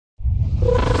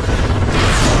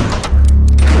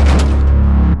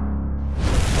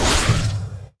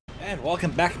Alright,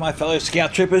 welcome back my fellow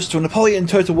scout troopers to a Napoleon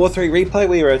Total War 3 replay.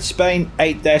 We are at Spain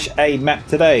 8-A map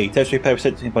today. Test replay was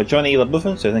sent to me by Johnny the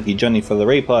bouffon, so thank you Johnny for the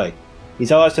replay.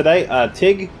 His allies today are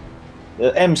Tige,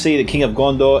 the MC, the King of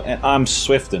Gondor, and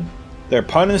ImSwifting. Their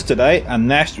opponents today are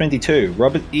Nash22,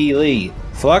 Robert E.Lee,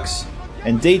 Flux,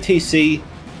 and DTC,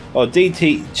 or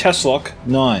DT Chaslock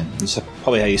 9. That's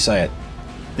probably how you say it.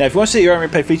 Now if you want to see your own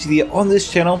replay featured here on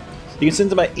this channel, you can send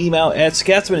it to my email at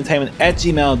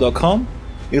scoutsomentertainment@gmail.com.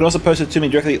 You can also post it to me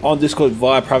directly on Discord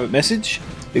via private message.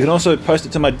 You can also post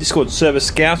it to my Discord server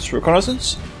Scouts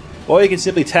Reconnaissance. Or you can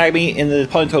simply tag me in the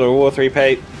Napoleon Total War 3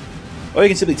 page. Or you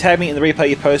can simply tag me in the replay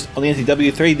you post on the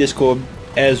NTW3 Discord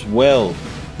as well.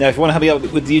 Now if you want to help me out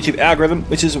with the YouTube algorithm,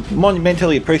 which is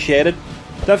monumentally appreciated,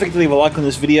 don't forget to leave a like on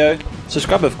this video.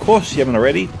 Subscribe of course if you haven't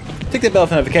already. Click the bell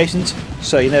for notifications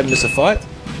so you never miss a fight.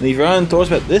 Leave your own thoughts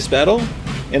about this battle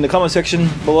in the comment section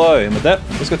below. And with that,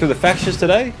 let's go through the factions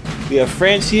today. We have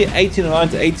France here, 1809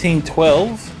 to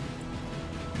 1812.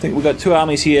 I think we've got two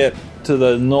armies here to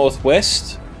the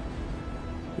northwest.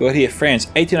 We've got here France,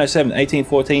 1807 to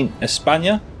 1814,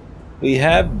 Espange. We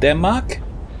have Denmark.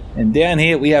 And down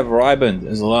here we have Rheinbund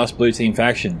as the last blue team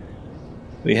faction.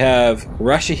 We have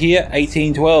Russia here,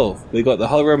 1812. We've got the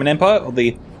Holy Roman Empire, or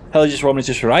the Heiliges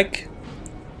Romisches Reich.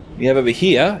 We have over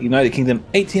here, United Kingdom,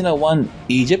 1801,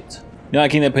 Egypt. United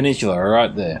Kingdom Peninsular,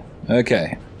 right there.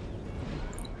 Okay.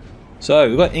 So,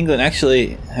 we've got England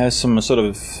actually has some sort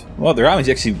of... Well, their army's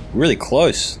actually really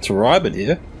close to Rheinbund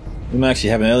here. We might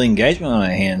actually have an early engagement on our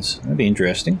hands. That'd be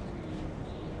interesting.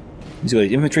 He's got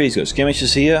his infantry, he's got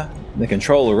skirmishers here. They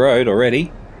control the road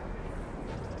already.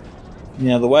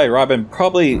 Now, the way Rheinbund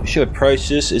probably should approach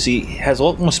this is he has a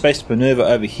lot more space to maneuver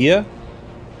over here.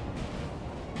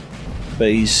 But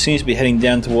he seems to be heading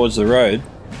down towards the road.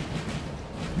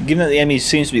 Given that the enemy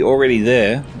seems to be already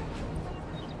there,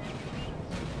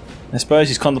 I suppose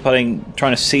he's contemplating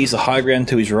trying to seize the high ground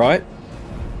to his right.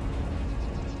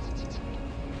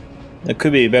 That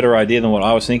could be a better idea than what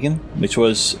I was thinking, which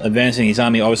was advancing his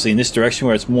army obviously in this direction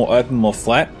where it's more open, more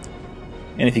flat.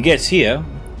 And if he gets here,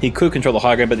 he could control the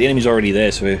high ground, but the enemy's already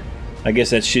there, so I guess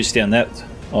that shoots down that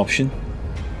option.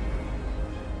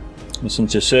 There's some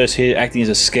chasseurs here acting as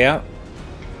a scout.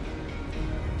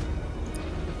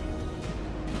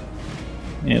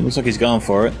 Yeah, it looks like he's going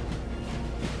for it.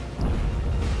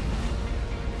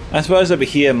 I suppose over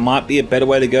here might be a better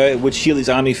way to go. It would shield his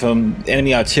army from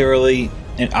enemy artillery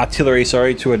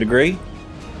to a degree.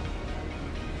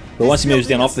 But once he moves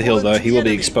down off the hill though, he will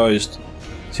be exposed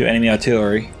to enemy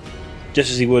artillery, just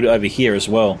as he would over here as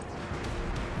well.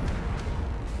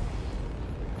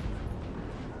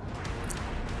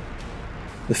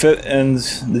 And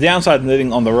the downside of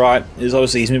moving on the right is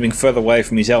obviously he's moving further away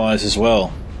from his allies as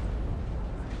well.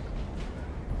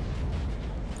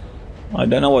 I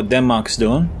don't know what Denmark's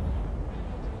doing.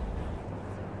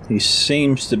 He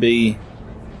seems to be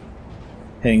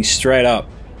heading straight up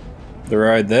the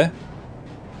road there,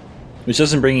 which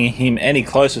doesn't bring him any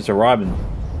closer to Rheinbund.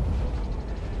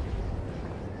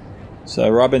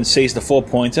 So Rheinbund sees the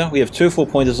 4-pointer. We have 2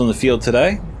 4-pointers on the field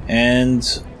today, and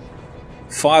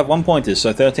 5 1-pointers,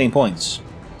 so 13 points.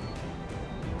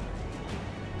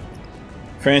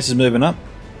 France is moving up.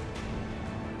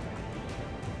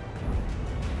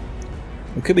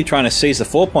 We could be trying to seize the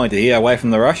 4-pointer here away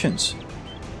from the Russians.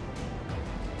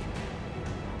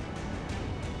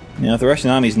 Now if the Russian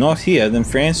army is not here, then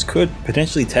France could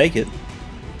potentially take it.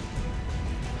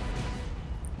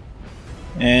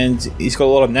 And he's got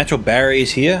a lot of natural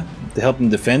barriers here to help him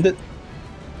defend it.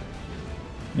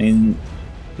 I mean,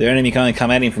 their enemy can only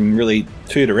come at him from really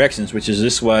 2 directions, which is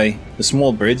this way, the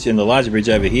small bridge, and the larger bridge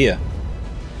over here.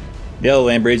 The other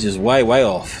land bridge is way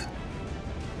off.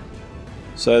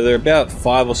 So they're about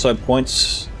 5 or so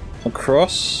points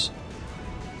across.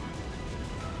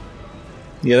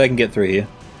 Yeah, they can get through here.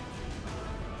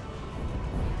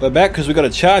 We're back because we've got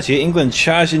a charge here. England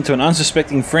charged into an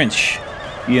unsuspecting French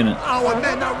unit. Our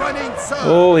men are running, sir.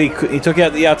 Oh, he took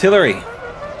out the artillery.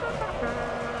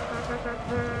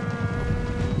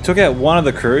 He took out one of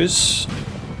the crews.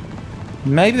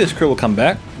 Maybe this crew will come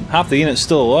back. Half the unit's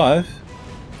still alive.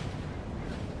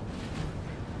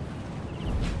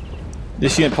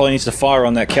 This unit probably needs to fire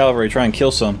on that cavalry, try and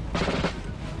kill some.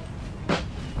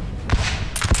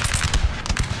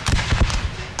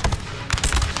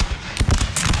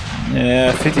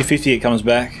 Yeah, 50-50 it comes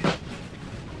back.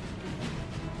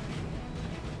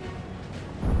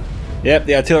 Yep,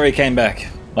 the artillery came back.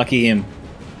 Lucky him.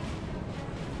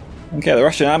 Okay, the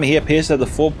Russian army here appears to have the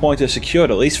 4-pointer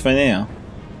secured, at least for now.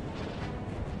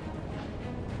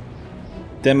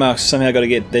 Denmark's somehow got to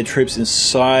get their troops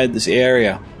inside this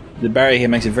area. The barrier here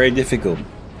makes it very difficult.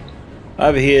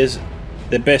 Over here is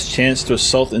their best chance to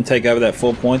assault and take over that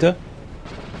 4-pointer.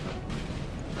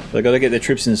 They've got to get their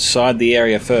troops inside the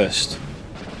area first.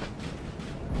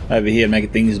 Over here,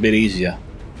 making things a bit easier.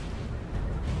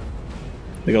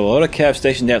 They've got a lot of cav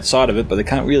stationed outside of it, but they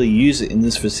can't really use it in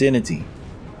this vicinity.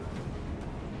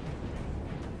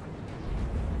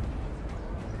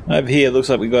 Over here, it looks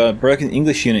like we've got a broken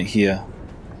English unit here.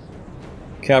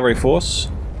 Cavalry force.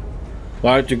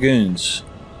 Light dragoons.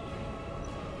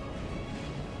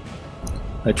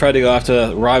 They tried to go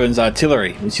after Rheinbund's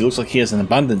artillery, which he looks like he has an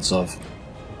abundance of.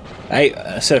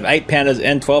 A set of 8-pounders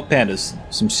and 12-pounders.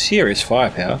 Some serious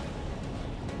firepower.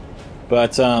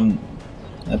 But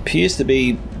appears to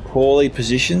be poorly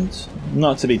positioned.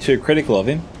 Not to be too critical of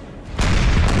him.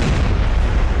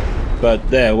 But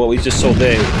there, what we just saw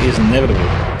there is inevitable.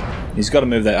 He's got to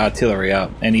move that artillery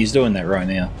up, and he's doing that right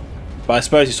now. But I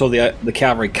suppose he saw the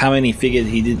cavalry coming. He figured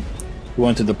he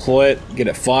wanted to deploy it, get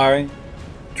it firing,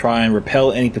 try and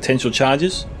repel any potential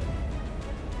charges.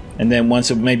 And then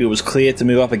once maybe it was clear to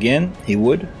move up again, he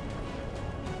would.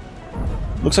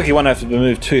 Looks like he won't have to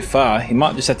move too far. He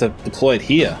might just have to deploy it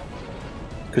here,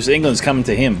 because England's coming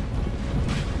to him.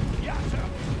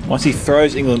 Once he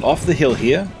throws England off the hill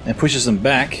here and pushes them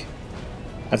back,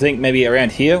 I think maybe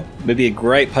around here would be a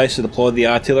great place to deploy the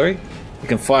artillery. You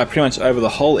can fire pretty much over the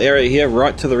whole area here,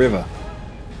 right to the river.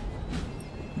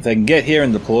 If they can get here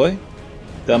and deploy,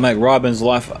 they'll make Rheinbund's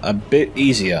life a bit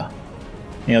easier.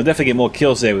 And he'll definitely get more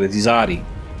kills there with his arty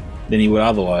than he would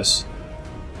otherwise.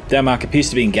 Denmark appears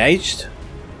to be engaged,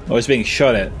 or is being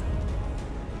shot at.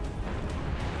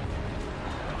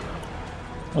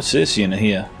 What's this unit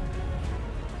here?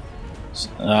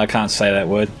 I can't say that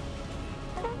word.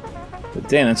 But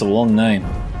damn, that's a long name.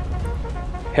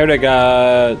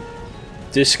 Heiliges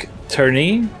Disc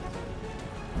Tourney.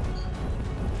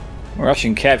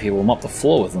 Russian cav here will mop the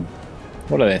floor with them.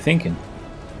 What are they thinking?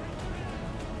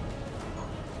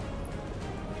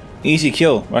 Easy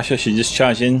kill. Russia should just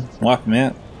charge in, wipe them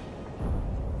out.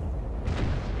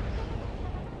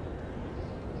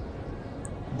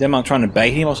 Denmark trying to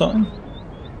bait him or something?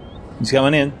 He's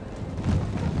coming in.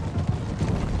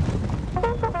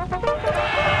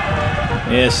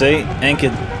 Yeah, see?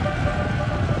 Anchored.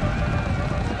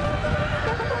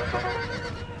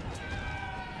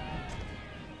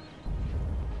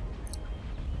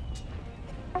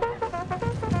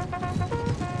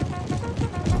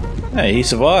 Hey, he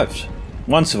survived.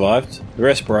 One survived, the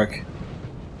rest broke.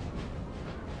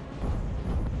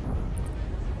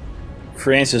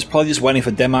 France is probably just waiting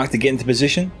for Denmark to get into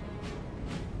position.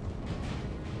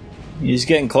 He's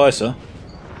getting closer.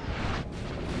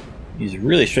 He's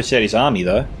really stretched out his army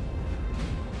though.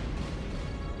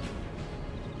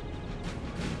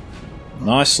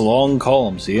 Nice long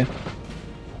columns here.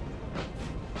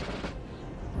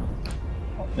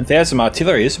 If they had some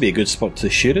artillery, this would be a good spot to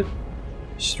shoot it.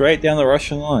 Straight down the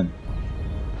Russian line.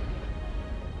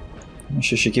 I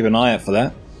should keep an eye out for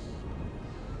that.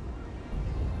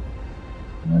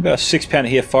 I've got a 6-pounder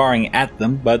here firing at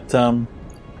them, but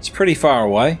it's pretty far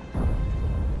away.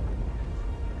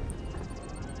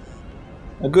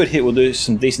 A good hit will do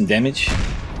some decent damage.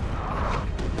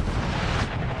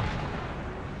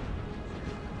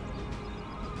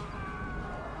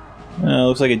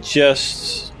 Looks like it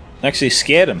just actually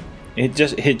scared them. It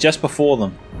hit just before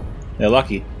them. They're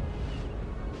lucky.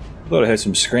 Thought I heard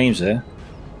some screams there.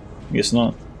 Guess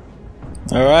not.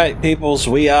 Alright, peoples,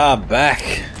 we are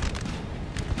back.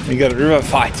 We got a river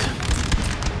fight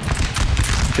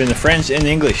between the French and the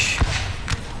English.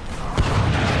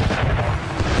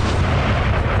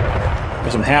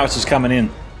 Got some howitzers coming in.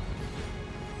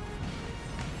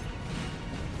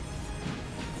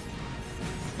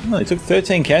 Oh, they took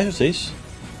 13 casualties.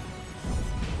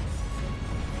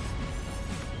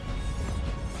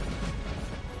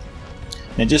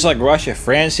 And just like Russia,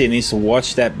 France here needs to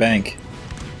watch that bank.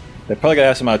 They're probably going to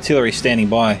have some artillery standing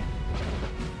by.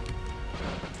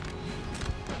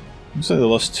 Looks like they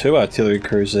lost 2 artillery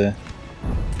crews there.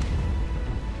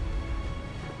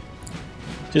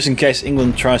 Just in case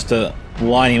England tries to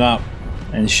line him up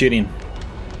and shoot him.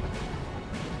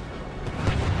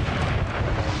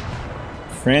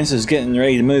 France is getting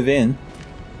ready to move in.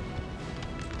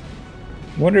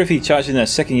 I wonder if he charged in that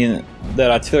second unit,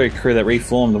 that artillery crew that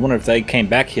reformed. I wonder if they came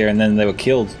back here and then they were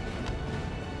killed.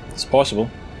 It's possible.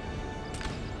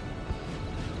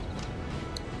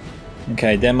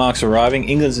 Okay, Denmark's arriving.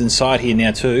 England's inside here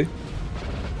now too.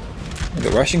 We've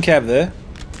got Russian cav there.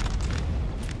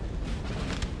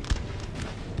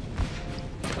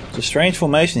 It's a strange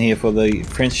formation here for the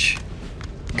French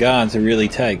guard to really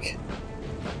take.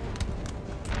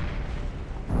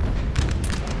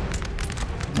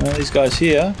 Well, these guys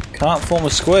here can't form a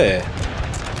square.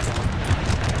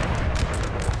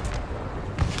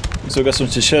 So we've got some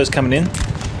chasseurs coming in.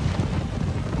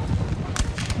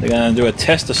 They're going to do a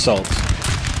test assault.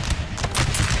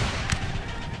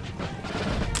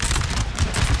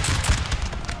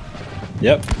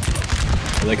 Yep.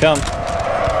 Here they come.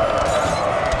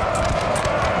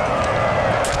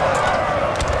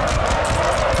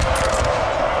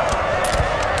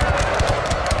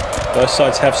 Both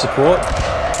sides have support.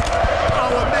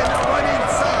 Our men are running,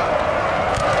 sir.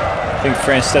 I think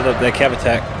France stepped up their cav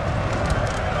attack.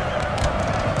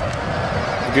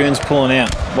 The goons pulling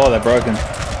out. Wow, they're broken.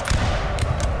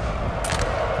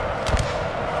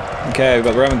 Okay, we've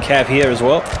got the Roman cav here as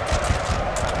well.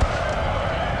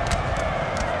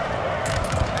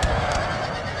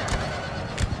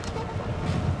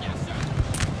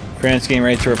 France getting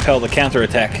ready to repel the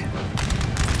counter-attack.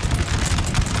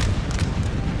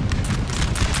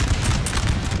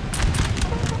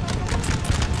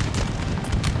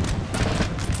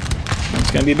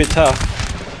 It's going to be a bit tough.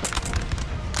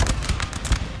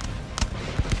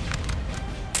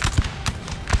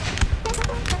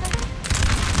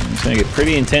 It's going to get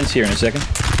pretty intense here in a second.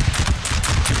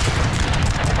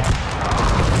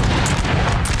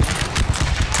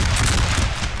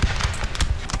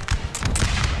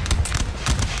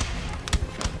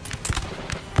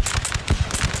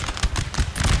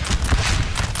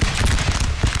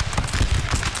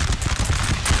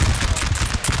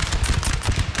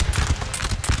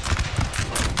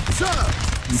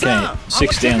 Okay,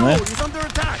 6 down there.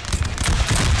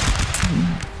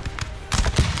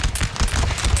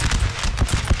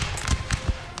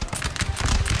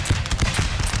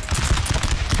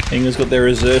 England's got their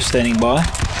reserve standing by.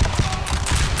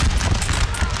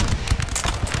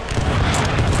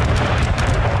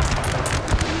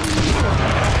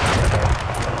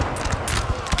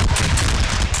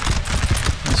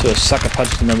 Sort of sucker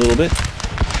punched them a little bit.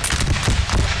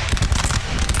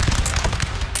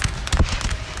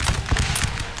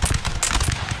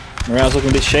 Morale's looking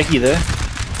a bit shaky there.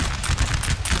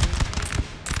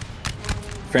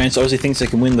 France obviously thinks they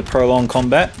can win the prolonged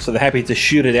combat, so they're happy to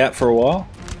shoot it out for a while.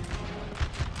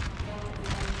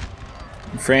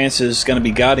 France is going to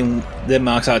be guarding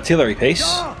Denmark's artillery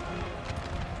piece.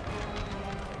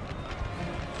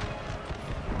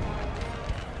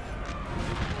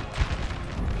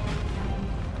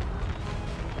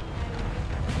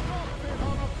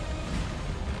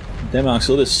 Denmark's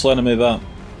a little bit slow to move up.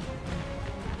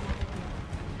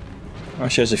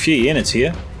 Russia has a few units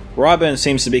here. Rheinbund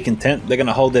seems to be content. They're going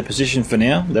to hold their position for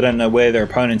now. They don't know where their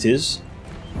opponent is.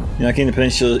 You know, I think the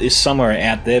Peninsula is somewhere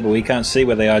out there, but we can't see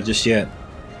where they are just yet.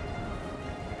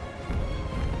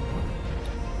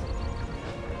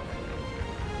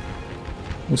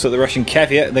 Looks like the Russian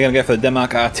caveat. They're going to go for the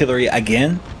Denmark artillery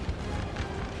again.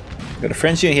 Got a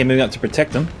French unit here moving up to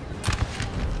protect them.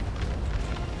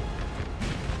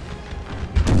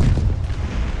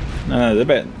 No, they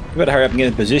better hurry up and get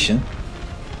in position.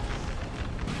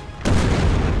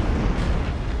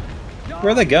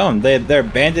 Where are they going? They're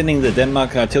abandoning the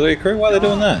Denmark artillery crew? Why are they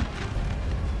doing that?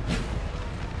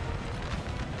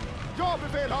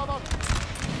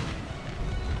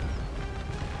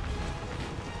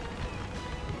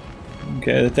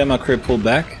 Okay, the Denmark crew pulled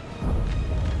back.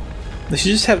 They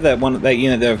should just have that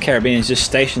unit there of Carabinians just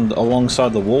stationed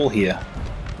alongside the wall here.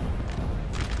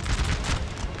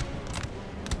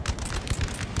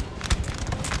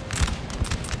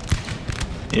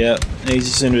 Yeah, he's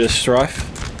just into a strife.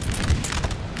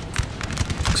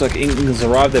 Looks like England's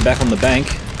arrived, they're back on the bank.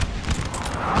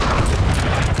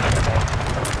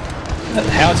 The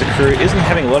howitzer crew isn't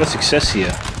having a lot of success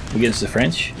here against the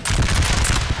French.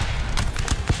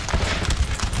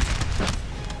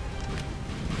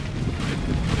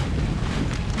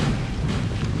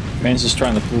 France is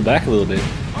trying to pull back a little bit.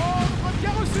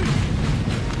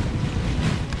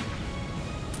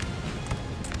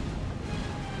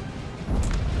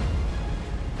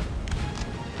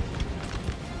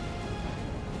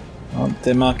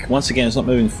 Denmark, once again, is not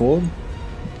moving forward.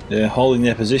 They're holding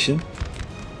their position.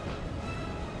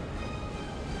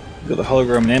 We've got the Holy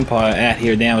Roman Empire out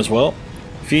here now as well.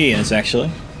 A few units, actually.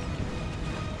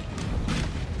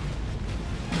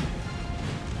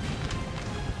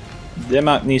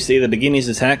 Denmark needs to either begin his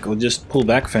attack or just pull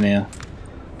back for now.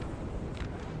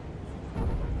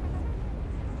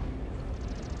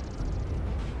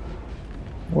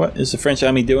 What is the French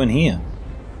army doing here?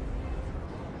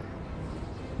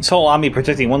 This whole army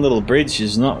protecting one little bridge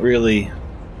is not really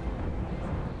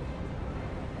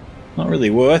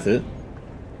worth it,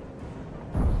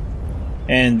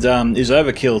 and is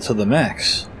overkill to the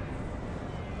max.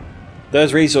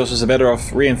 Those resources are better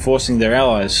off reinforcing their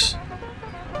allies.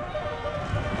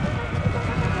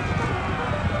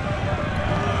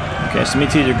 Yeah, some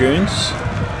Tige dragoons.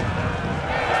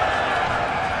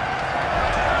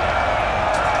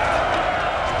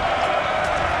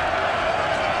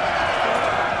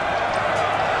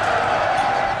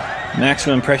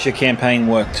 Maximum pressure campaign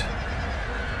worked.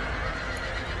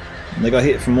 They got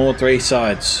hit from all three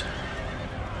sides.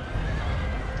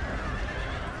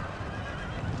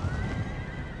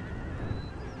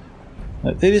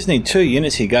 They just need 2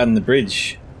 units here guarding the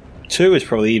bridge. 2 is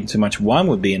probably even too much. 1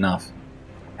 would be enough.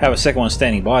 Have a second one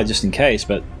standing by just in case,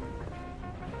 but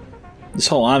this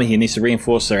whole army here needs to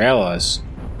reinforce their allies.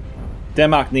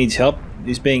 Denmark needs help.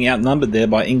 He's being outnumbered there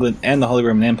by England and the Holy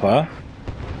Roman Empire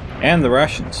and the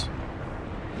Russians.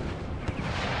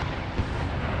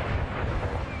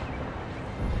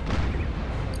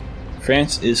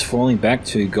 France is falling back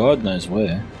to God knows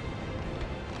where.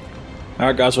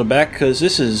 Alright guys, we're back because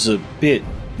this is a bit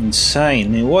insane. I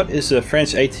mean, what is the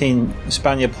French 18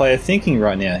 Espange player thinking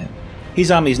right now? His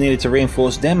army is needed to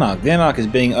reinforce Denmark. Denmark is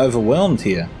being overwhelmed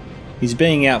here. He's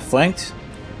being outflanked.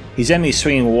 His enemy's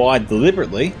swinging wide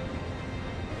deliberately.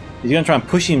 He's going to try and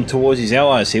push him towards his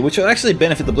allies here, which will actually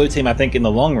benefit the blue team, I think, in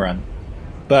the long run.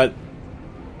 But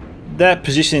that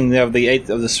positioning of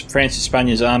the French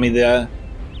Espange's army there,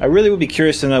 I really would be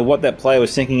curious to know what that player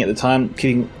was thinking at the time,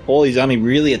 keeping all his army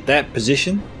really at that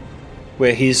position,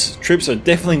 where his troops are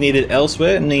definitely needed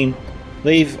elsewhere. I mean,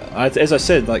 leave, as I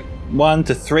said, like 1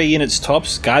 to 3 units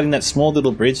tops guarding that small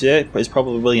little bridge there is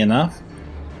probably enough.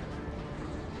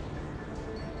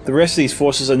 The rest of these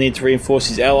forces are needed to reinforce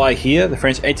his ally here, the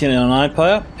French 1809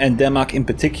 player, and Denmark in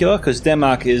particular, because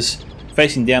Denmark is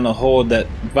facing down a horde that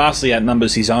vastly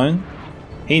outnumbers his own.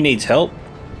 He needs help.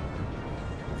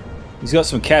 He's got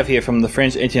some cav here from the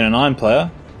French 1809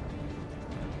 player,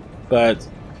 but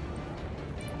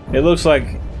it looks like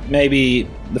maybe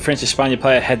the French Espange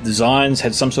player had designs,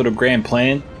 had some sort of grand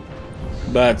plan,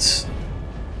 but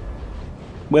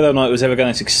whether or not it was ever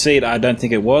going to succeed, I don't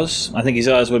think it was. I think his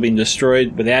allies would have been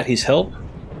destroyed without his help.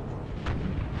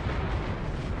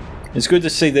 It's good to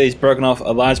see that he's broken off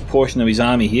a large portion of his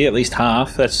army here, at least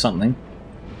half, that's something.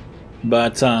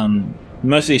 But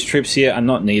most of these troops here are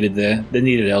not needed there. They're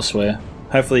needed elsewhere.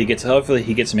 Hopefully he gets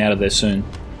them out of there soon.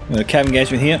 Cav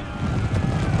engagement here.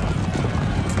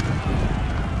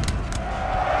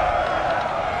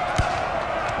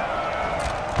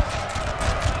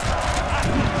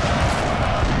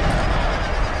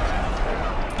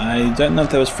 I don't know if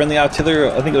there was friendly artillery,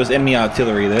 or I think it was enemy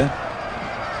artillery there.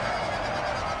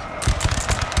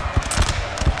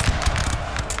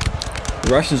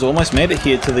 The Russians almost made it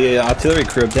here to the artillery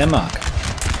crew of Denmark.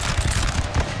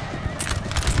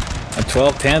 A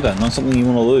 12 pounder, not something you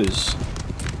want to lose.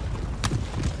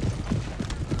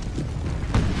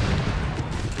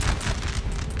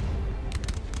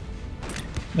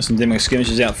 There's some Denmark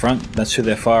skirmishers out front, that's who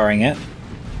they're firing at.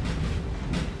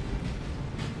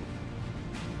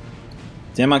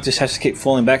 Denmark just has to keep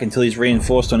falling back until he's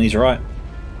reinforced on his right.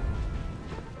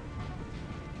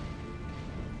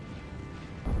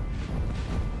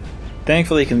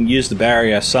 Thankfully he can use the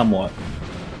barrier somewhat,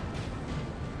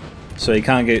 so he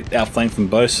can't get outflanked from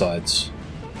both sides.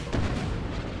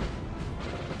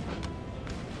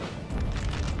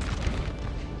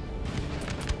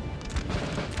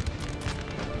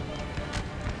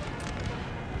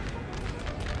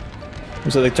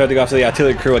 Looks like they tried to go after the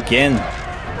artillery crew again.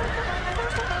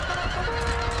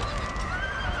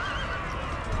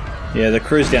 Yeah, the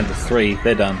crew's down to 3,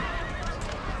 they're done.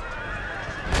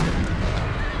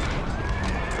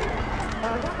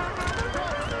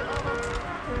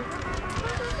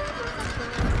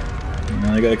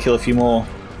 Now they gotta kill a few more.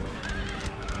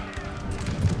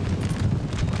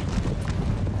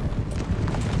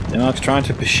 Denmark's trying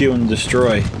to pursue and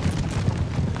destroy.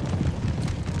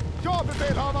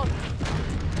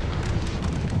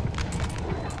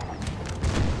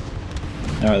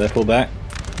 Alright, they pull back.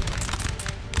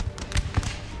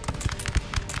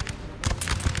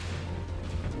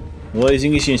 Well, these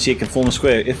English units here can form a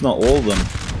square, if not all of them,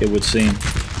 it would seem.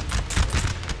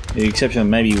 With the exception of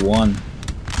maybe one.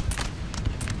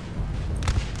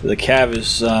 But the cav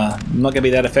is not going to be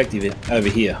that effective over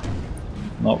here.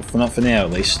 Not for now,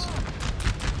 at least.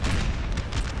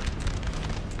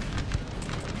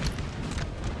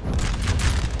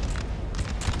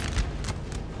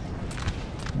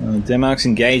 Denmark's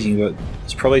engaging, but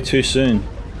it's probably too soon.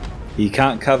 He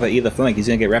can't cover either flank, he's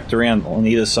going to get wrapped around on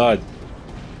either side.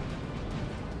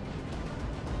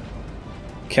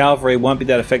 Cavalry won't be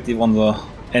that effective on the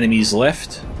enemy's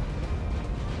left.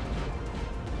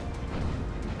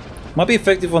 Might be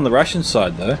effective on the Russian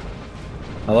side though.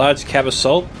 A large cav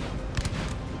assault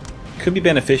could be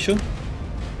beneficial.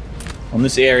 On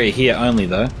this area here only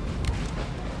though.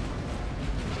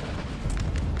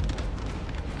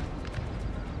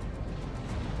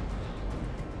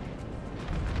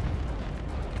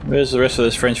 Where's the rest of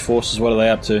those French forces? What are they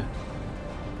up to?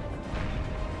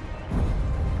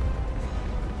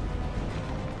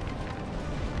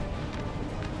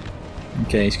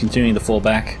 Okay, he's continuing to fall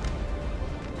back.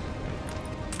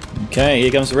 Okay,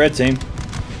 here comes the red team.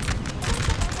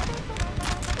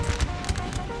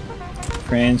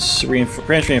 French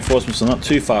reinforcements are not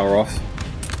too far off.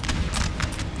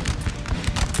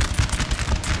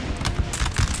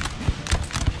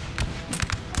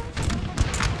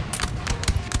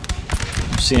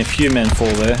 I've seen a few men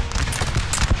fall there.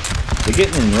 They're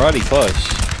getting in righty close.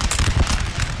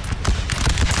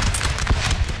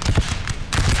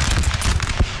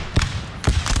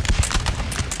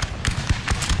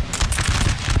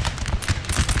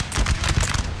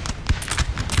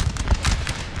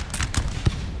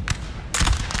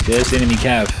 There's the enemy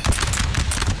cav.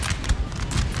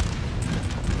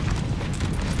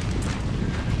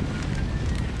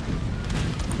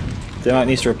 Denmark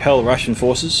needs to repel Russian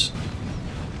forces.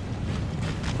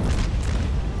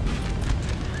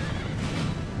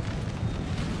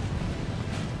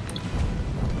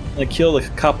 They killed a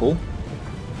couple.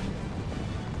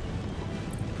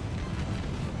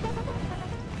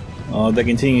 Oh, they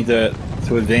continue to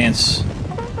advance.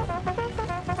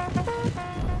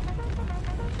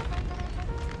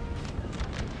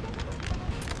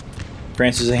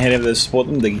 France is ahead of to support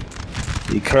them. The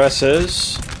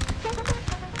cuirassiers.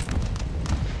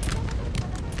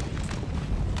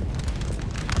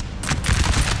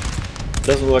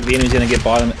 Doesn't look like the enemy's going to get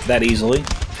by them that easily.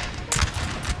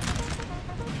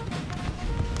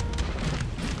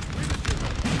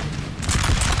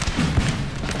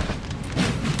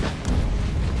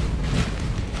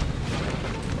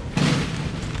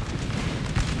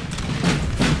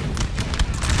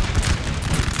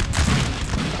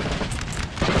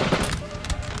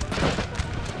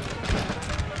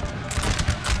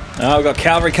 Oh, we've got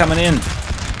cavalry coming in.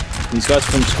 These guys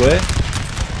from square.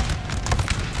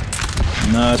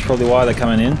 No, that's probably why they're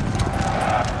coming in.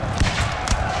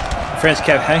 French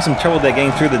cav having some trouble there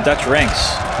getting through the Dutch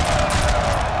ranks.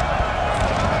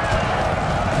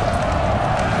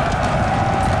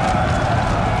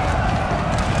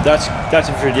 Dutch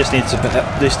infantry just needs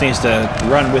to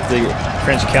run with the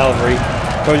French cavalry.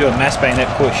 Go to a mass bayonet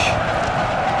push.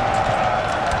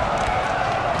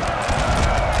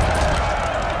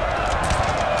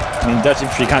 I mean, Dutch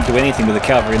infantry can't do anything with the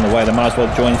cavalry in the way. They might as well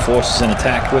join forces and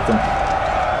attack with them.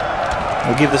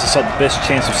 We'll give this assault the best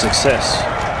chance of success.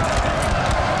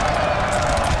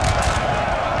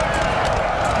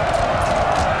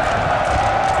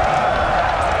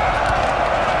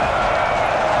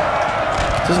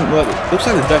 Looks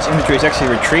like the Dutch infantry is actually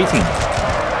retreating.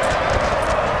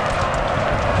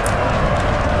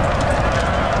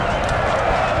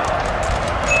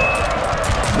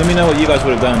 Let me know what you guys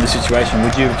would have done in this situation.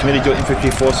 Would you have committed your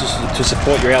infantry forces to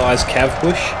support your allies' cav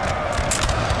push?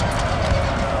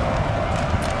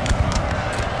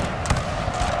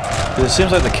 Because it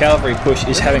seems like the cavalry push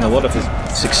is having a lot of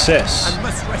success. And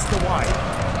must rest away.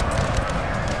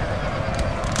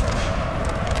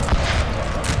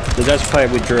 The Dutch player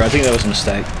withdrew. I think that was a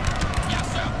mistake.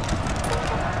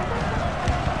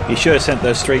 He should have sent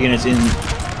those 3 units in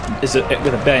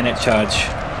with a bayonet charge.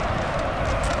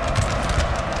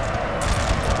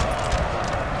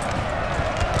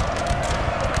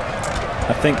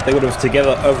 I think they would have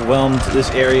together overwhelmed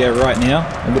this area right now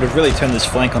and would have really turned this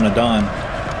flank on a dime.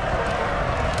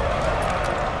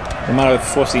 They might have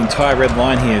forced the entire red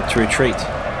line here to retreat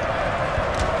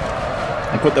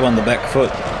and put them on the back foot.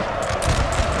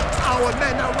 Our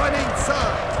men are running, sir.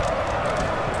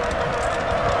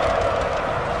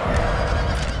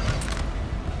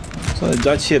 So the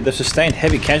Dutch here, they've sustained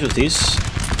heavy casualties.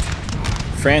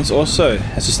 France also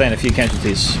has sustained a few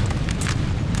casualties.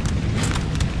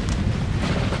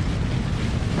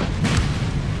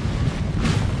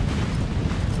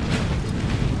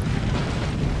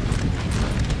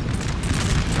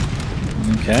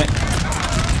 Okay.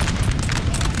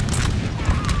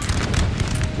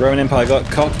 Roman Empire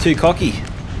got too cocky.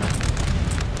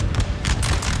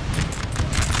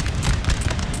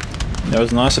 That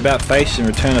was nice about face and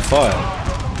return of fire.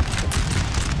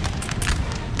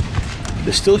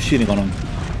 They're still shooting on them.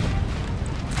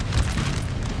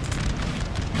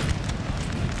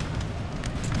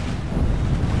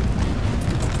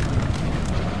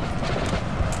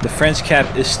 The French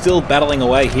cap is still battling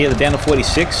away here. They're down to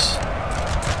 46.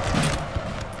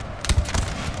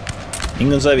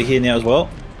 England's over here now as well.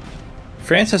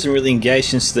 France hasn't really engaged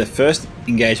since the first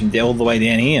engagement. They're all the way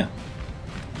down here.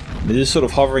 They're just sort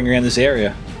of hovering around this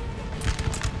area.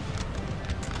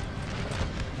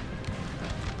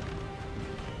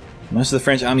 Most of the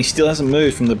French army still hasn't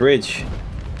moved from the bridge.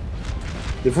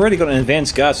 They've already got an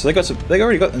advanced guard, so they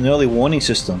already got an early warning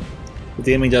system. If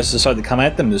the enemy does decide to come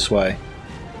at them this way,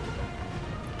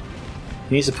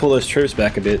 he needs to pull those troops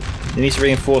back a bit. He needs to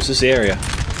reinforce this area.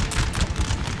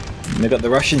 And they've got the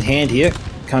Russian hand here,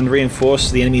 come to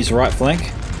reinforce the enemy's right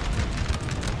flank.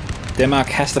 Denmark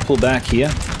has to pull back here.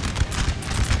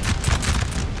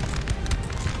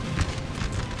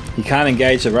 He can't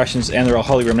engage the Russians and the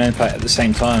Holy Roman Empire at the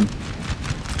same time.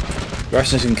 The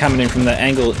Russians can come in from that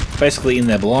angle, basically in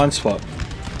their blind spot.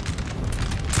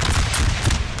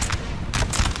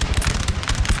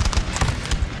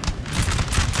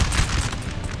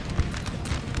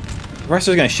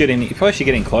 Russia's going to shoot him. He probably should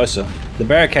get in closer. The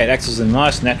barricade acts as a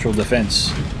nice natural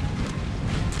defense.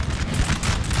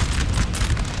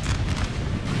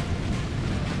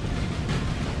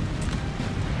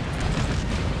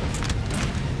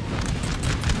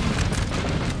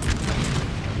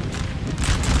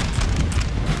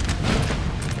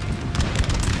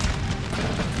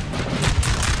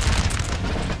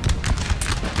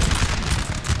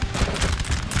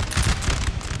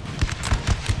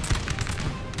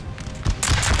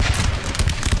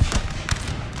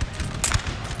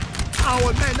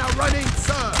 Our men are running,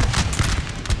 sir!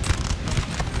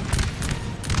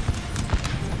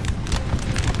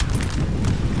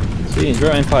 See, the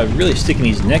Roman Empire really sticking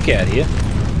his neck out here.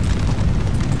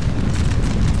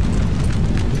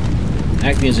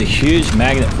 Acting as a huge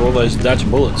magnet for all those Dutch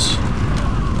bullets.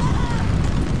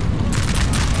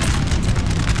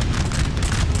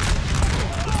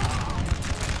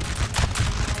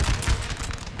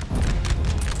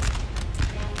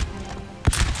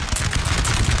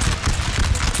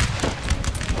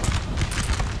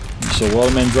 So a lot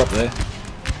of men drop there.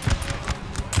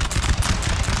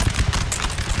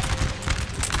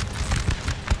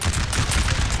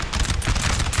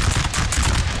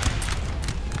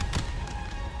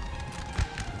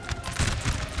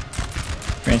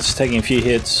 France is taking a few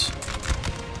hits.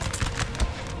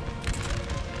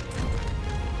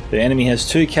 The enemy has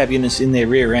 2 cav units in their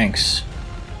rear ranks.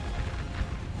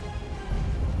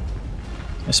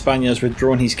 Espange has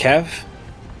withdrawn his cav.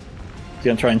 He's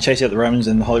going to try and chase out the Romans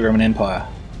and the Holy Roman Empire.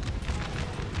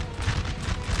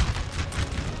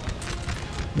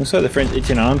 Looks like the French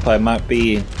Eastern Empire might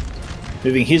be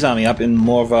moving his army up in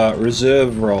more of a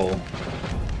reserve role.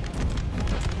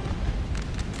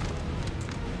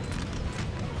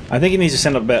 I think he needs to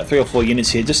send up about 3 or 4 units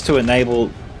here just to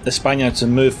enable Espange to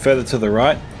move further to the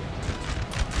right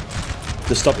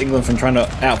to stop England from trying to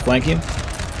outflank him.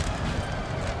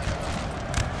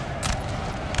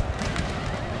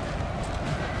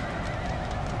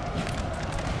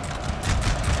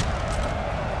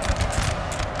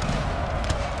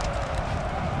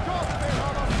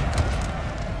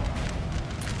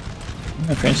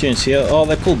 French units here. Oh,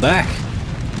 they pulled back.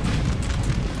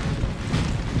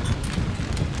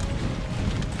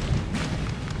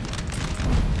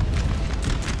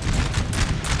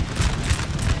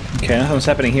 Okay, nothing's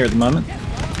happening here at the moment.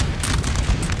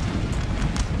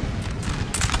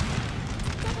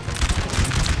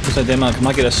 Looks like Denmark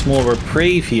might get a small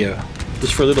reprieve here,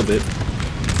 just for a little bit.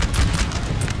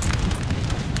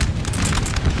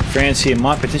 France here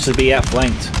might potentially be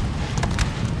outflanked.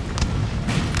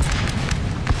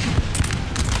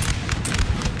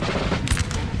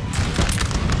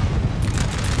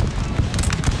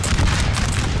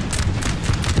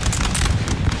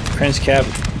 French cab,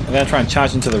 I'm going to try and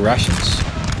charge into the Russians.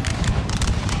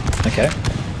 Okay,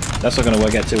 that's not going to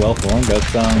work out too well for him, but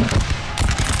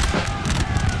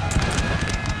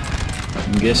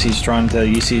I guess he's trying to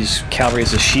use his cavalry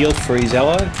as a shield for his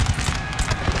ally.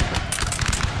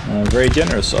 Very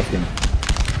generous of him.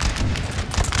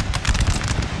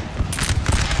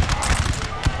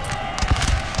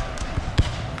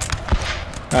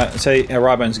 Alright, let's see how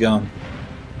Rheinbund's going.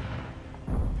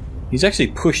 He's actually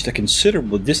pushed a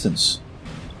considerable distance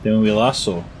than when we last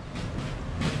saw.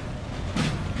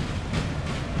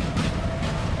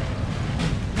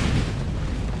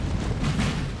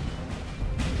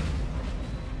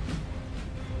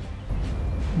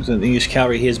 So the English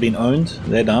cavalry here has been owned.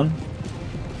 They're done.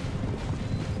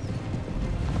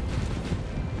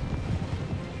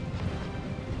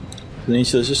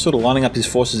 Peninsular is just sort of lining up his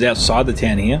forces outside the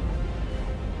town here.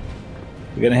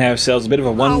 We're going to have ourselves a bit of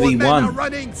a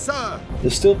 1v1.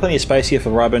 There's still plenty of space here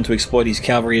for Rheinbund to exploit his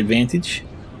cavalry advantage.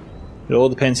 It all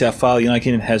depends how far the United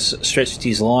Kingdom has stretched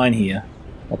his line here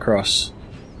across.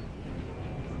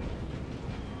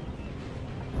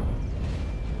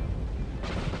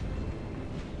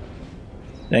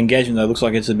 The engagement though looks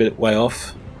like it's a bit way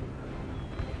off.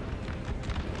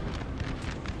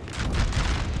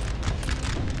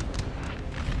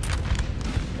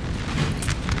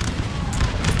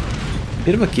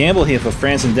 Bit of a gamble here for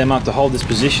France and Denmark to hold this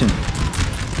position.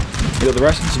 We've got the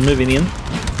Russians moving in.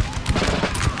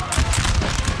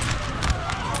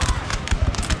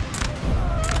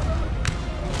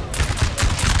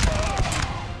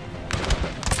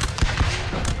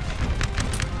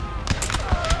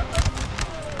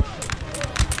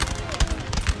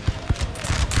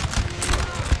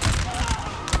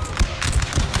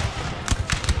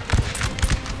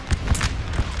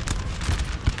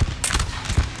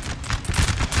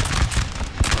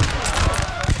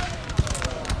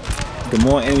 Got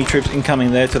more enemy troops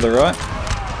incoming there to the right.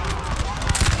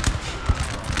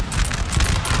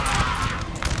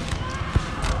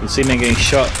 You can see men getting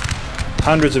shot.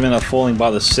 Hundreds of men are falling by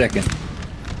the second.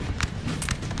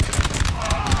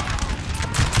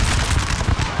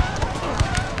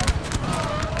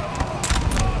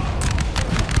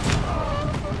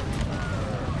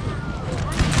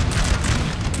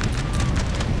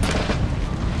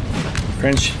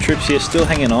 French troops here still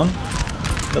hanging on.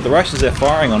 But the Russians, they're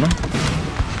firing on them.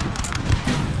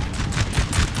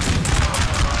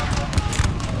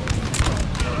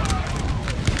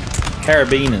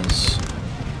 Carabiners.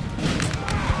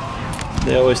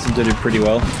 They always seem to do pretty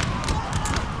well.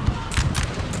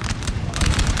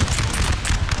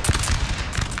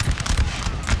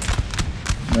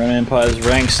 Roman Empire's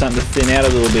ranks starting to thin out a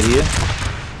little bit here.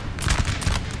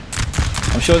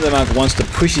 I'm sure Denmark wants to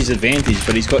push his advantage,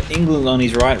 but he's got England on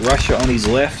his right, Russia on his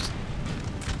left.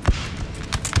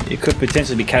 It could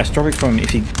potentially be catastrophic for him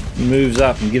if he moves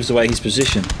up and gives away his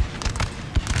position.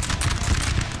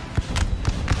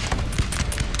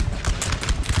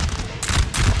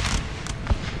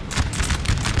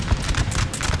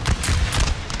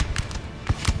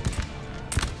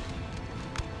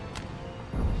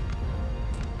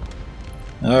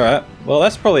 Alright, well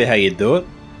that's probably how you do it.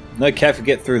 No cav could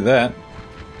get through that.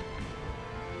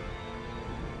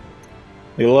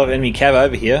 We got a lot of enemy cav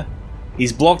over here.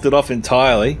 He's blocked it off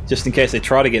entirely, just in case they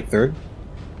try to get through.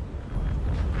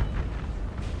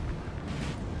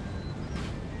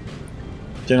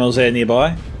 General's there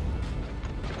nearby.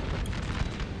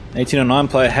 1809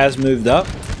 player has moved up.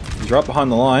 He's right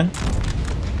behind the line.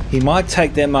 He might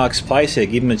take Denmark's place here,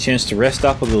 give him a chance to rest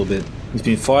up a little bit. He's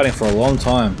been fighting for a long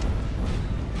time.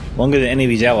 Longer than any of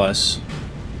his allies.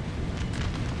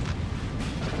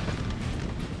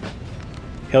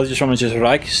 Heiliges Romisches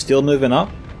Reich still moving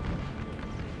up.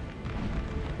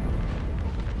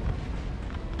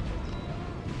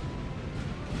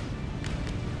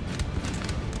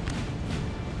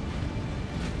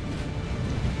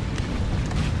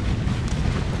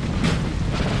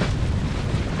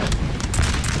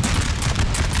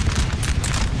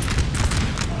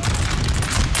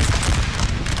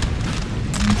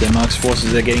 Denmark's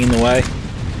forces are getting in the way.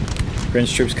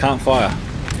 French troops can't fire.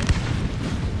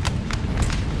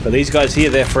 But these guys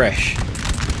here, they're fresh.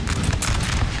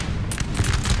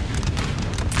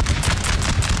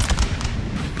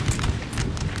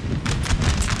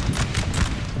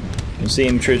 You can see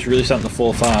enemy troops really starting to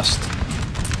fall fast.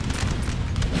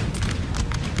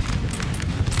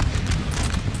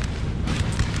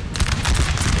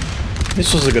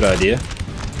 This was a good idea.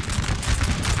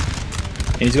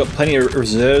 And he's got plenty of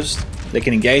reserves that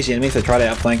can engage the enemy if they try to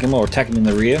outflank him or attack him in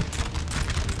the rear.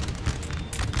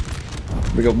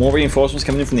 We've got more reinforcements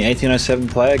coming in from the 1807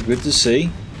 player, good to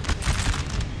see.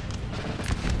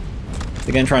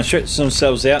 They're going to try and stretch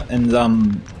themselves out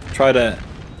and try to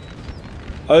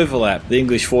overlap the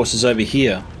English forces over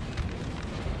here.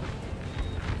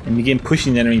 And begin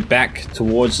pushing the enemy back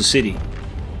towards the city.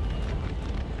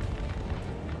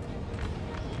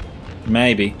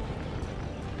 Maybe.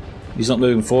 He's not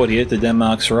moving forward here to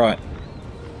Denmark's right.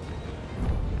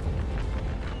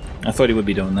 I thought he would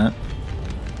be doing that.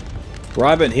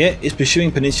 Rheinbund here is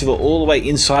pursuing Peninsular all the way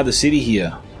inside the city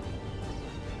here.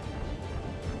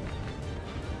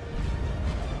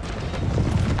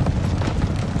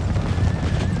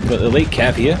 We've got the elite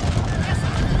cav here.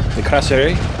 The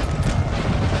Krasserie.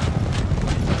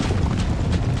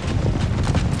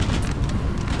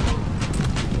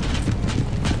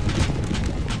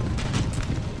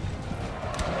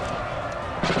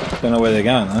 Don't know where they're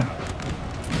going though.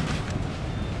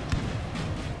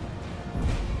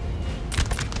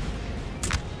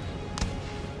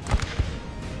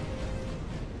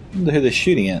 I wonder who they're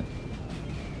shooting at.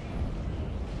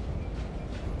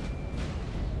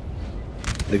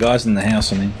 The guys in the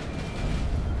house, I mean.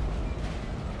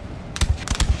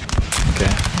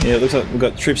 Okay. Yeah, it looks like we've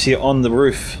got troops here on the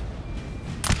roof.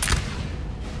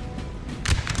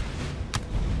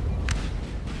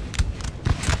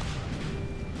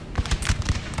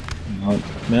 Oh,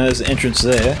 there's an entrance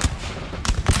there.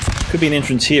 Could be an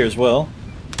entrance here as well.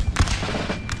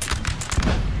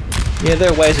 Yeah,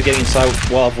 there are ways of getting inside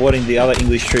while avoiding the other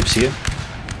English troops here.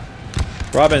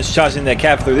 Rheinbund's charging their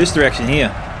cav through this direction here.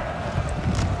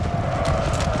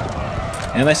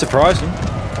 And they surprised him.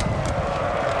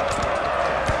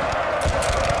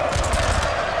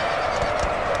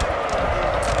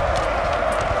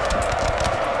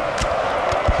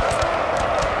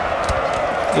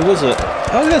 It was a...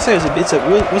 I was going to say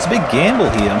it was a big gamble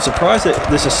here. I'm surprised that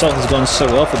this assault has gone so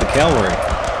well for the cavalry.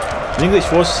 The English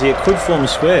forces here could form a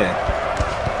square.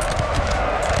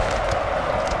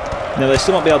 Now they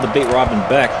still might be able to beat Rheinbund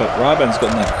back, but Rheinbund's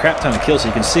gotten a crap ton of kills, so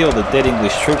you can see all the dead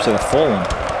English troops that have fallen.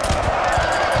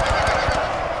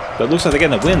 But it looks like they're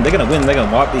going to win. They're going to win. They're going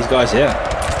to wipe these guys out.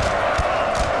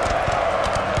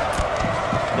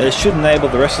 It should enable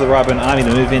the rest of the Rheinbund army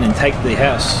to move in and take the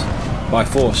house by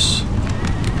force.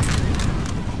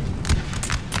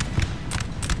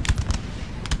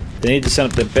 They need to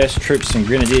send up their best troops and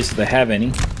grenadiers if they have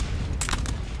any.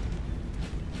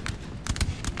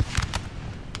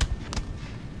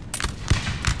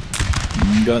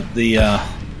 You got the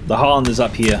Highlanders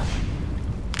up here.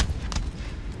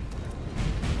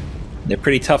 They're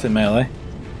pretty tough in melee.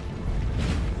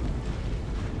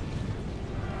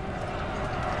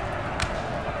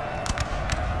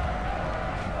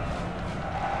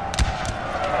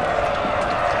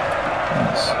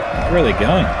 Nice. Where are they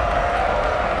going?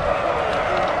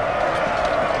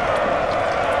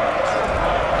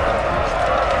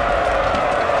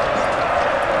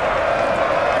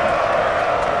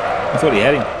 I thought he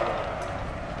had him.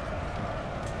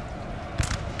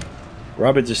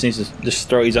 Robert just needs to just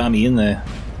throw his army in there.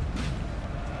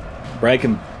 Break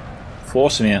him.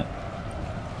 Force him out.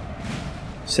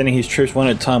 Sending his troops one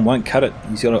at a time won't cut it.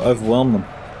 He's got to overwhelm them.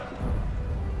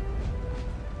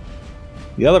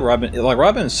 The other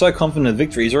Rheinbund is so confident of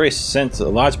victory, he's already sent a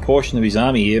large portion of his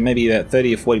army here, maybe about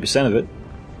 30 or 40% of it,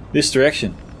 this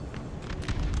direction.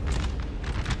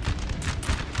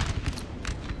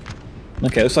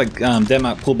 Okay, looks like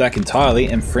Denmark pulled back entirely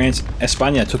and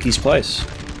Espange took his place.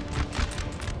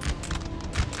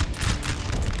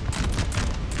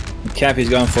 The Cap is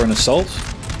going for an assault.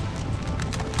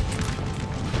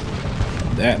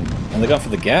 And they're going for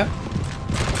the gap.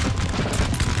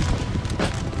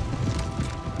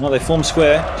 No, they form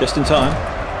square just in time.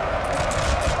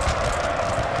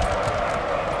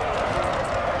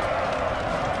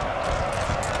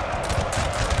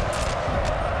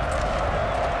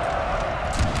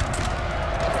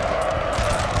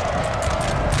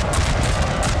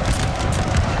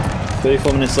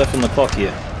 "34 minutes left on the clock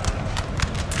here."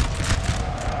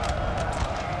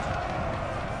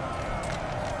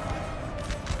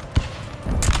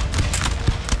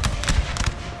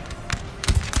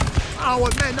 Our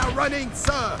men are running,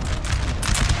 sir.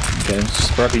 Okay,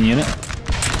 Sparking unit.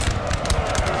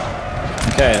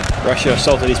 Okay, Russia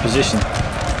assaulted his position.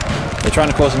 They're trying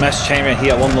to cause a mass chain right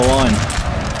here along the line.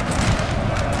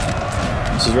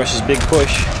 This is Russia's big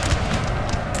push.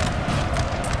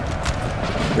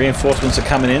 Reinforcements are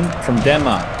coming in from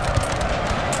Denmark.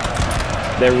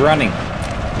 They're running.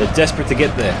 They're desperate to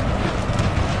get there.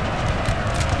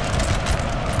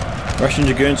 Russian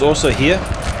dragoons also here.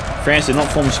 France did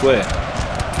not form a square.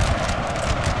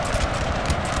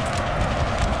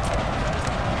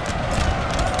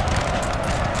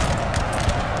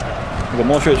 We've got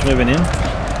more troops moving in.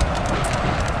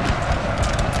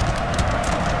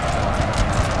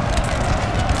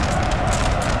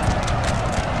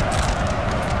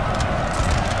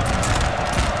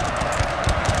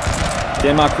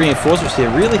 Denmark reinforcements here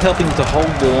really helping to hold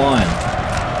the line.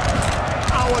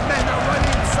 Our men are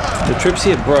running, sir. The troops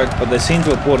here broke, but they seem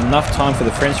to have bought enough time for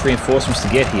the French reinforcements to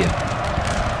get here.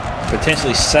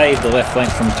 Potentially save the left flank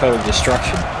from total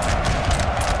destruction.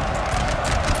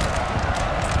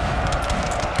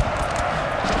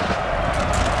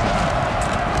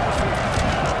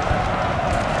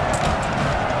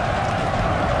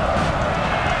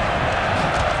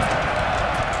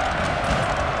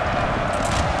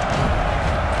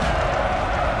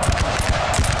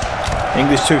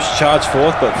 English troops charged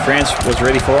forth, but France was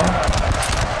ready for them.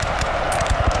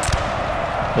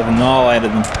 They've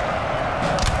annihilated them.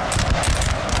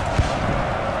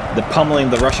 They're pummeling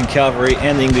the Russian cavalry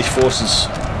and the English forces.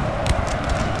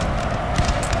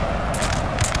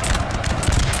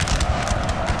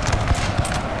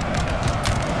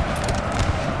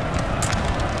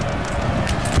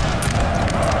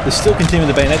 They're still continuing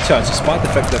the bayonet charge, despite the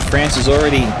fact that France is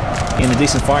already in a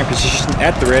decent firing position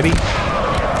at the ready.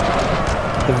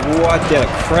 They've wiped out a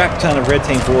crap ton of red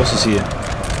team forces here.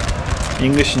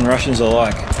 English and Russians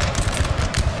alike.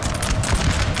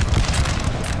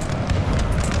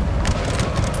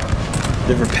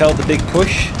 They've repelled the big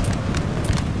push.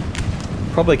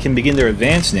 probably can begin their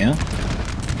advance now.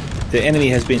 The enemy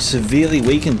has been severely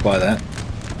weakened by that.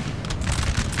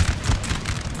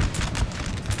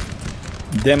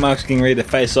 Denmark's getting ready to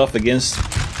face off against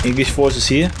English forces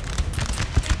here.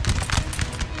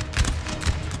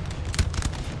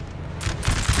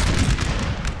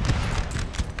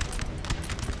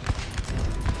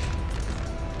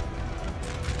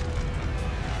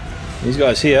 These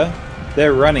guys here,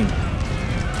 they're running.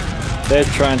 They're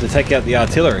trying to take out the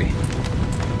artillery.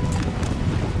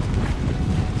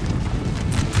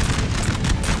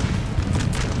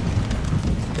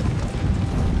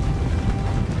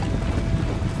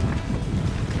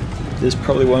 This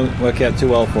probably won't work out too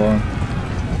well for them.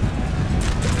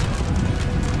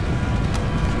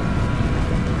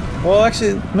 Well,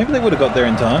 actually, maybe they would have got there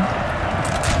in time.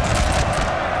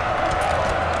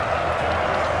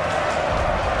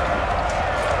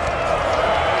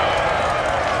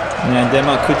 Now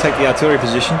Denmark could take the artillery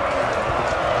position.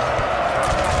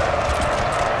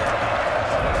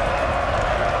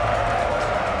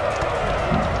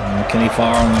 Can he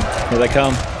fire on them? Here they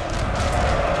come.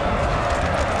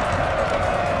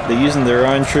 They're using their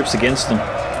own troops against them.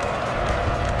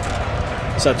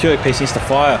 This artillery piece needs to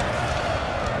fire.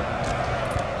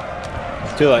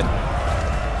 It's too late.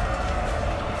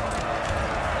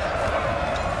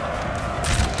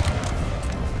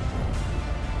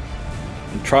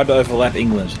 They tried to overlap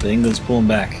England, but England's pulling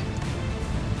back.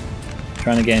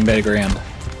 Trying to gain better ground.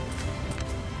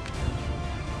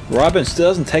 Rheinbund still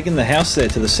hasn't taken the house there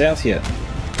to the south yet.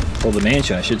 Or the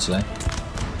mansion, I should say.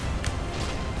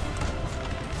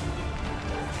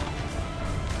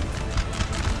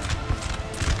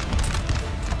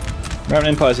 Roman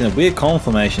Empire's in a weird column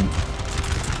formation.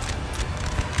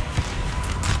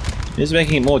 It is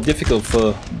making it more difficult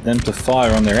for them to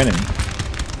fire on their enemy.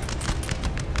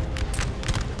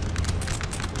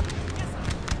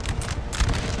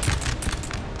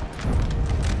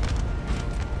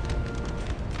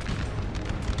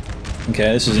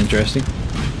 Okay, this is interesting.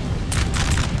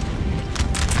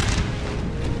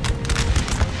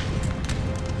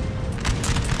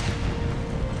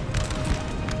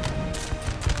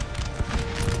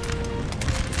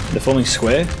 They're forming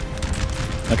square?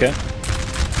 Okay.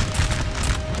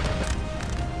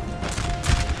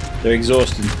 They're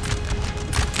exhausted.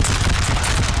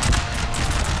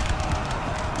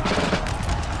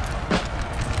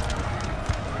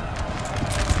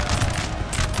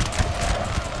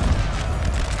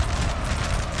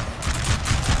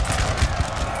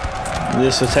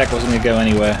 This attack wasn't going to go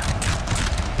anywhere.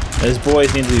 Those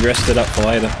boys need to be rested up for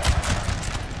later.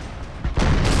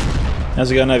 How's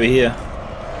it going over here?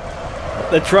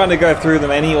 They're trying to go through them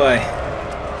anyway.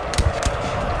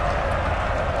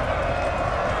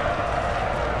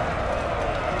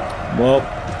 Well,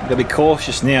 gotta be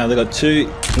cautious now. They've got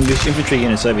two English infantry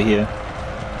units over here.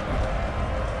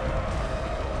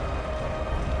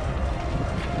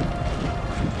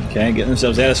 Okay, getting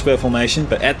themselves out of square formation,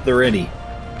 but at the ready.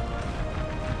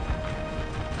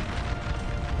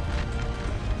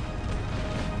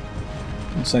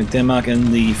 Looks like Denmark and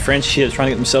the French here are trying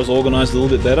to get themselves organised a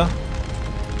little bit better.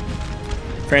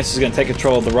 France is going to take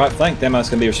control of the right flank. Denmark's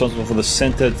going to be responsible for the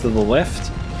centre to the left.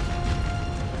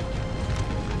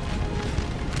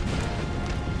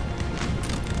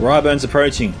 Rheinbund's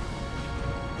approaching.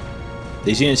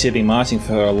 These units have been marching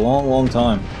for a long, long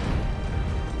time.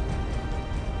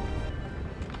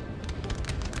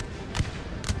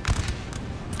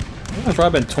 Why is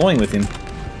Rheinbund toying with him?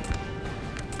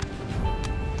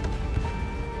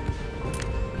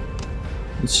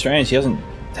 It's strange, he hasn't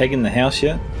taken the house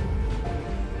yet.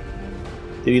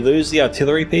 Did he lose the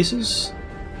artillery pieces?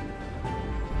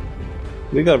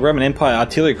 We've got a Roman Empire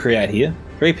artillery crew out here.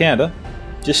 3-pounder.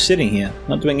 Just sitting here,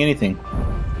 not doing anything.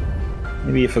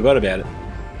 Maybe you forgot about it.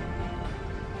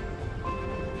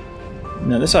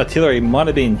 Now this artillery might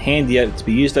have been handy to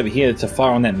be used over here to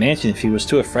fire on that mansion if he was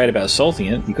too afraid about assaulting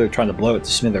it. He could have tried to blow it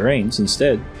to smithereens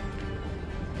instead.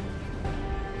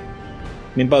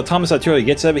 I mean, by the time this artillery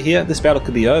gets over here, this battle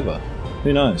could be over.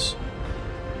 Who knows?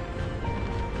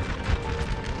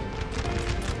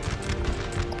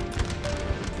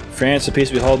 France appears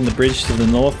to be holding the bridge to the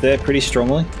north there pretty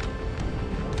strongly.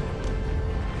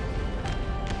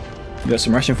 We've got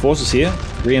some Russian forces here,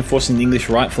 reinforcing the English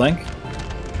right flank.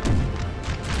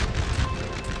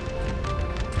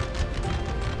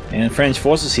 And French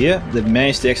forces here, they've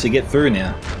managed to actually get through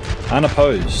now,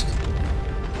 unopposed.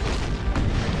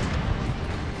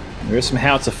 There is some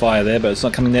howitzer fire there, but it's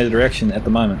not coming their direction at the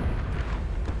moment.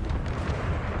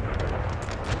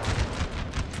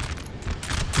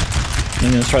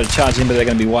 England's trying to charge in, but they're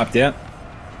going to be wiped out.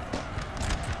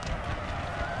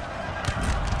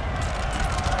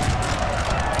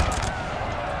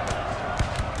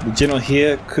 The general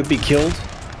here could be killed.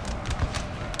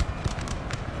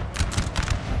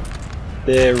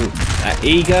 They're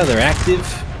eager, they're active.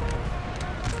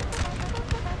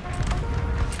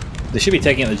 They should be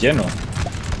taking out the general.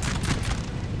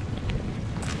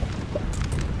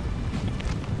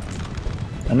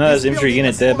 I know there's an infantry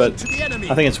unit there, but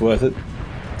I think it's worth it.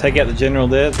 Take out the general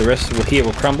there, the rest here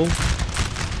will crumble.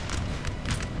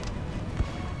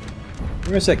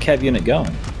 Where's that cab unit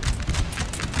going?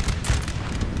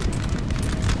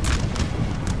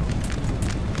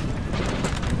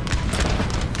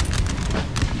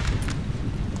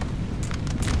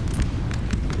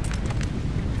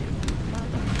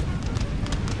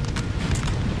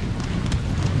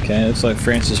 Okay, looks like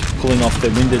France is pulling off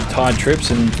their winded tired troops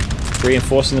and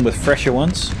reinforcing them with fresher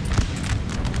ones.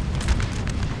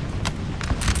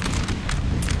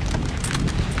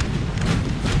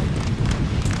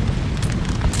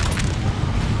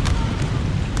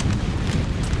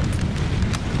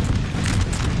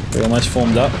 They're almost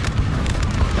formed up.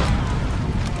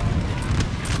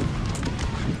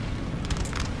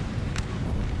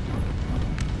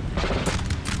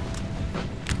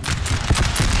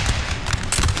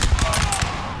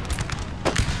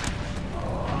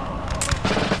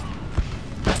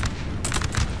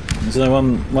 There's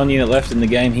only one unit left in the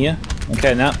game here.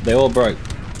 Okay, now they all broke.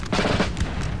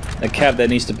 A cab that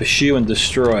needs to pursue and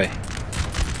destroy.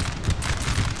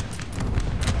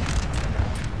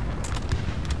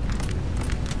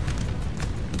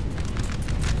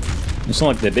 It's not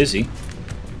like they're busy.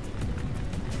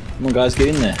 Come on guys, get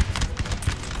in there.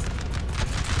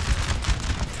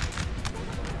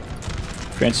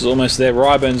 France is almost there.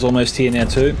 Rheinbund's almost here now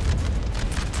too.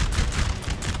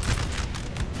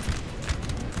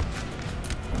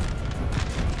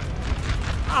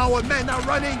 Our men are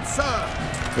running,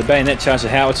 sir. The bayonet charge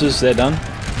of howitzers, they're done.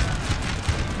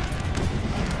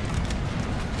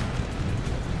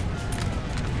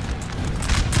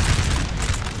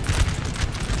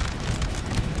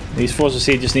 These forces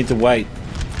here just need to wait.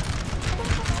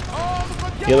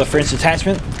 The other French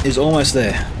detachment is almost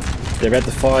there. They're about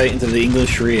to fire into the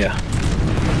English rear.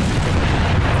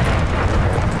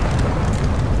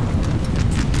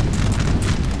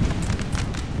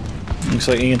 Looks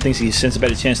like Ian thinks he senses a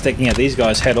better chance taking out these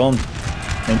guys head on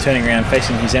than turning around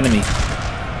facing his enemy.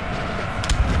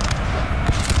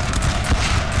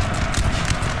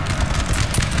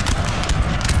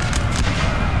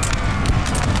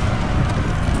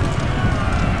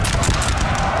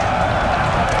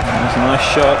 That's a nice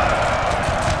shot.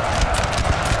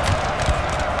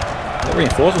 The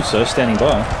reinforcements, sir, standing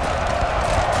by.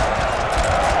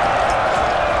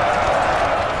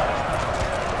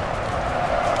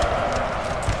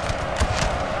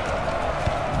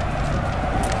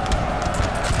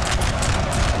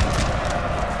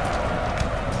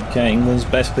 Okay, England's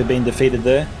basically been defeated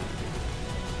there.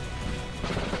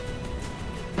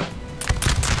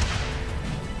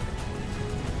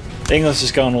 England's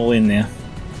just going all in now.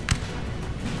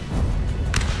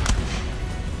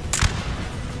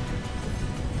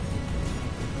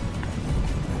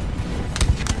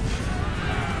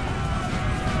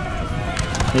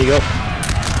 There you go.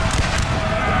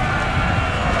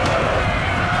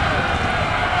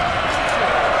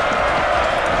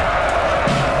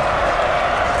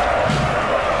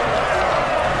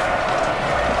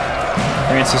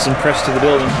 France is impressed to the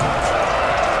building.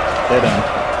 They're done.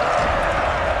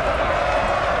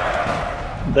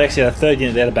 They actually had a third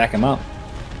unit there to back them up.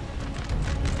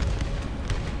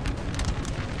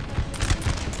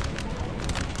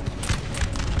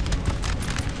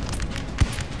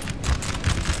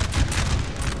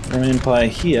 Roman Empire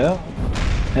here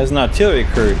has an artillery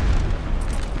crew.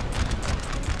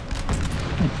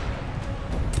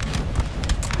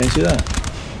 Fancy that.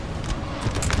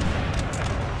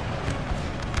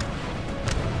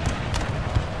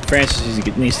 France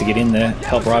needs to get in there,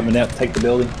 help Rheinbund out, take the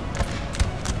building.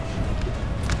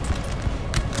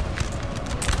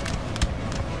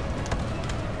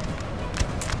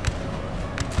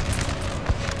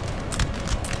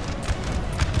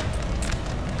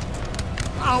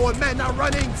 Our men are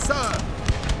running, sir.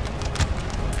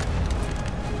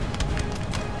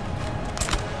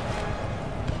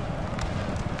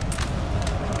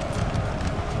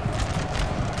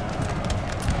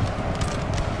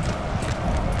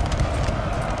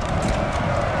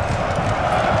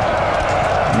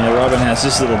 Rheinbund has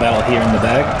this little battle here in the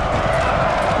bag.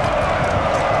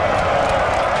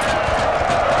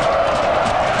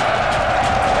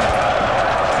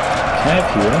 Cab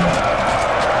here.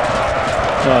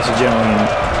 Oh, it's a general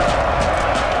unit.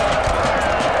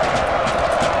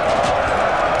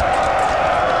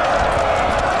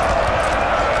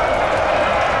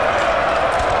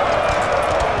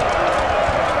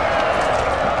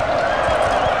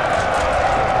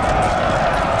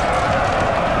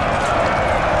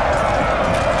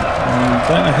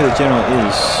 who the general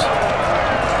is.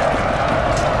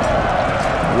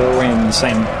 They're all wearing the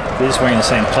same. They're just wearing the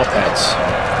same top hats.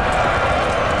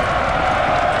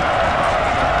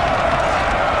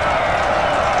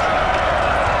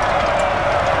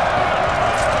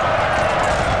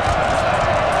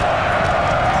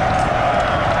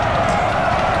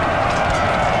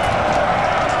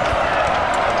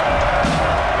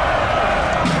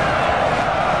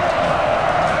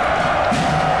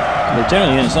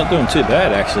 Generally, it's not doing too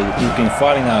bad actually. He's been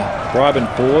fighting a Rheinbund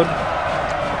horde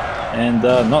and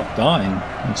not dying,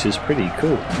 which is pretty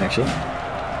cool actually.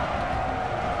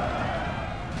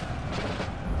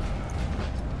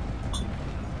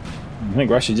 I think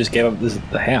Russia just gave up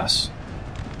the house.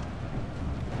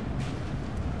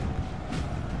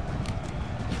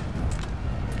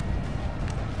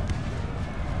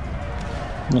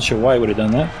 I'm not sure why he would have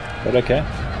done that, but okay.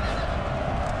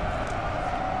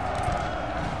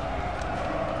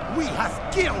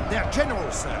 Killed their general,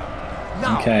 sir.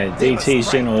 Now, okay, DT's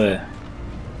general there.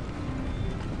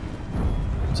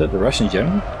 Is that the Russian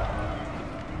general?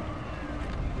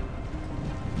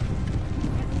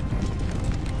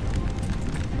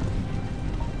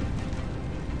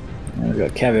 And we've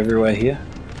got cav everywhere here.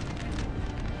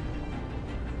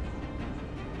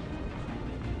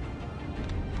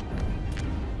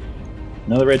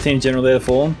 Another red team general there to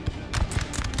fall.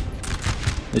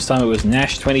 This time it was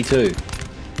Nash 22.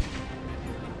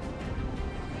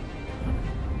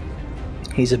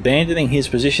 He's abandoning his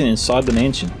position inside the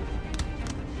mansion.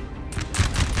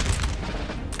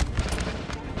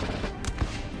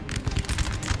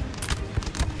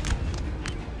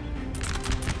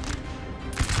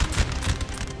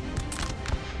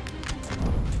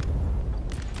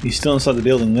 He's still inside the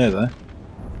building there though.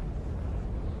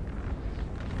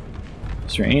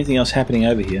 Is there anything else happening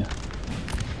over here?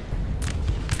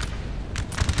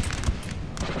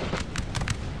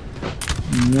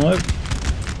 Nope.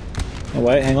 Oh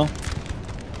wait, hang on.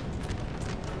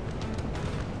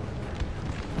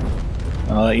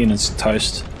 Oh, that unit's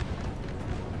toast.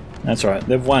 That's right,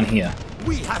 they've won here.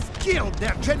 We have killed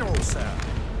their general, sir.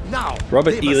 Now,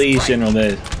 Robert E.Lee's general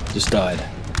there just died.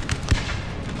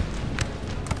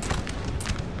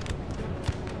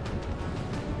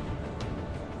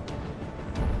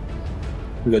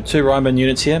 We've got 2 Rheinbund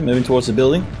units here moving towards the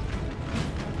building.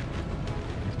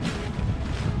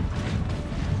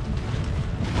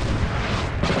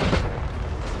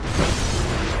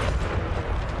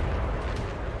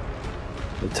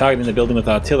 Targeting the building with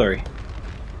artillery.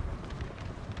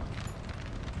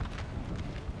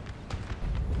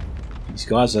 These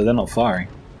guys, they're not firing.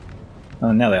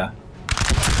 Oh, now they are.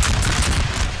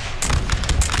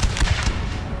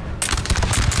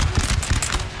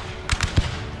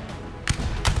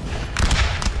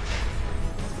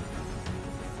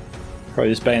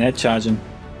 Probably just bayonet charging.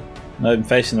 Not even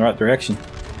facing the right direction.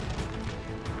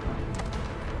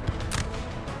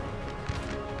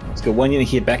 Let's got 1 unit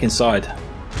here back inside.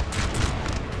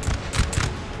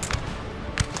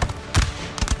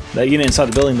 That unit inside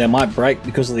the building, they might break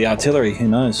because of the artillery, who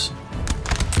knows.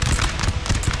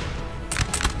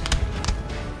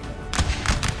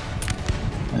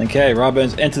 Okay,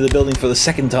 Rheinbund's entered the building for the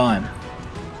 2nd time.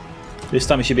 This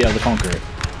time he should be able to conquer it.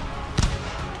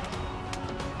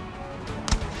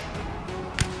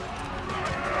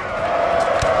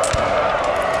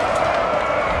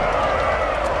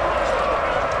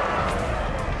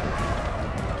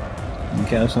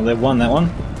 Okay, so they've won that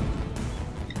one.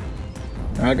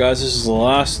 Alright guys, this is the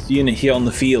last unit here on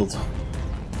the field.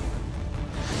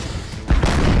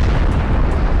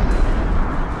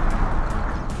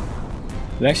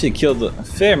 They actually killed a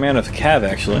fair amount of cav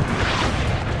actually.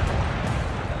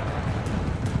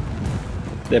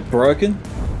 They're broken.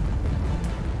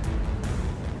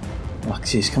 Oh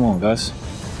jeez, come on guys.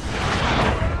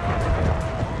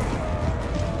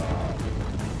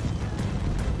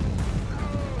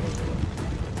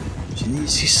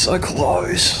 Jeez, he's so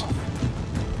close.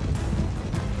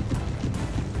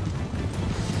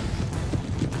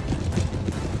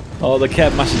 Oh, the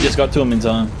cab must have just got to him in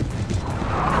time.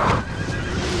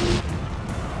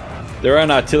 Their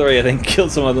own artillery, I think,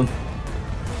 killed some of them.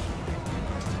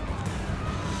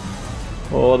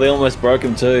 Oh, they almost broke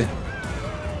him too.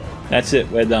 That's it,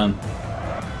 we're done.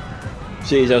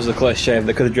 Jeez, that was a close shave.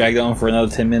 They could have dragged on for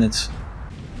another 10 minutes.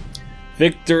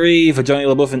 Victory for Johnny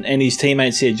LaBouffin and his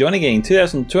teammates here. Johnny getting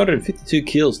 2,252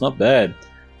 kills, not bad.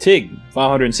 Tige,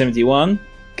 571.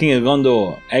 King of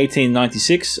Gondor,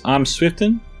 1896.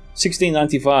 ImSwifting,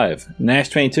 1695. Nash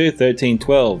 22,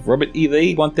 1312. Robert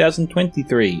E.Lee,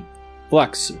 1023.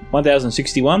 Flux,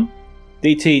 1061.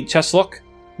 DT Chaslock,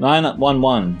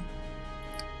 911.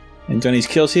 And Johnny's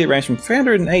kills here range from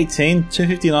 318,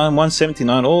 259,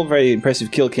 179, all very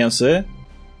impressive kill counts there.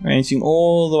 Ranging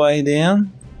all the way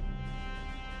down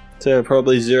to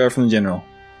probably 0 from the general.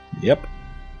 Yep.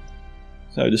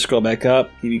 So just scroll back up,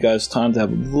 give you guys time to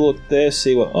have a look there,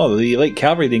 see what... Oh, the elite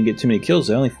cavalry didn't get too many kills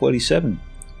there, only 47.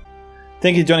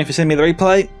 Thank you, Johnny, for sending me the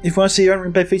replay. If you want to see your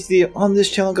own replay featured here on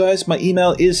this channel, guys, my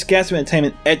email is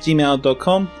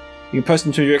scoutsofentertainment@gmail.com. You can post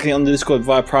them to me directly on the Discord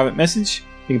via private message.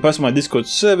 You can post on my Discord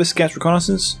server, Scouts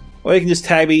Reconnaissance, or you can just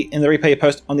tag me in the replay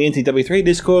post on the NTW3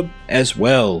 Discord as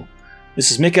well. This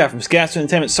is Micka from Scouts of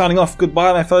Entertainment signing off.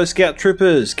 Goodbye, my fellow Scout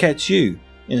Troopers. Catch you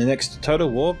in the next Total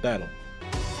War battle.